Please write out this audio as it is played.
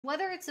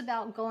Whether it's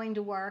about going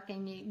to work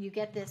and you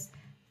get this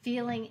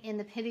feeling in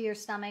the pit of your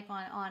stomach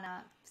on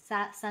a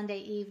Sunday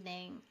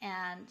evening,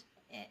 and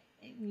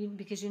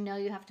because you know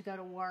you have to go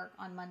to work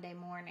on Monday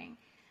morning,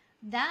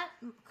 that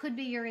could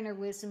be your inner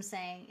wisdom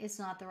saying it's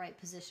not the right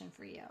position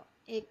for you.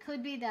 It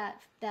could be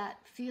that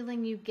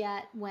feeling you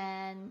get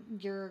when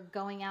you're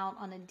going out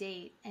on a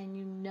date and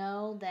you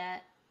know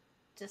that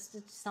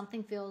just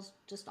something feels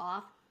just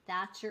off.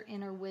 That's your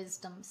inner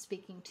wisdom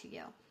speaking to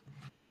you.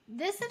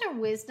 This inner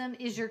wisdom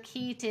is your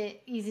key to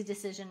easy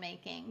decision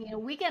making. You know,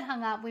 we get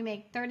hung up. We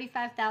make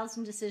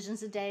 35,000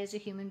 decisions a day as a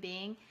human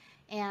being,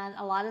 and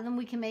a lot of them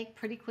we can make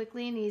pretty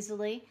quickly and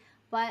easily,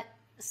 but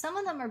some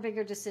of them are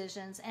bigger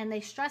decisions and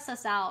they stress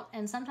us out,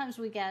 and sometimes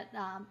we get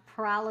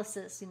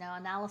paralysis,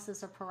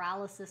 analysis or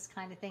paralysis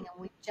kind of thing, and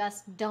we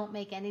just don't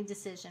make any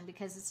decision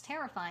because it's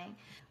terrifying.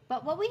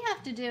 But what we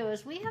have to do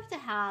is we have to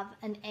have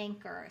an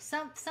anchor,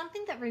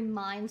 something that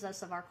reminds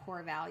us of our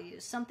core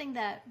values, something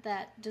that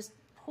just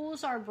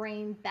pulls our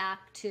brain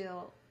back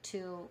to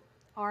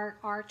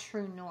our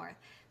true north.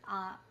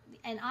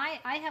 And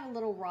I have a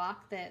little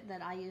rock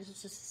that I use.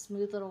 It's just a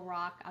smooth little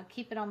rock. I'll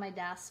keep it on my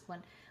desk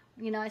when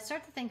I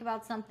start to think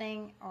about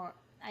something, or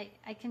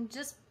I can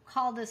just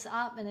call this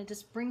up and it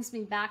just brings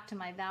me back to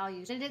my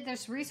values.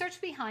 There's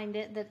research behind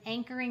it that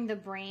anchoring the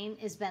brain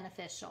is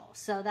beneficial.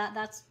 So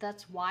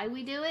that's why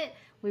we do it.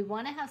 We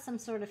want to have some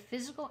sort of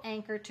physical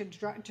anchor to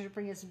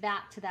bring us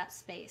back to that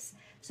space.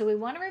 So we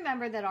want to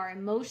remember that our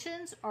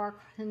emotions are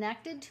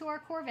connected to our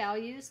core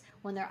values.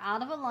 When they're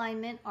out of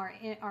alignment,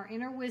 our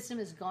inner wisdom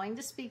is going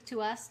to speak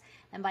to us.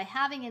 And by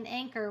having an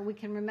anchor, we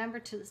can remember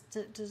to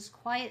just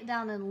quiet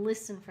down and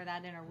listen for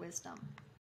that inner wisdom.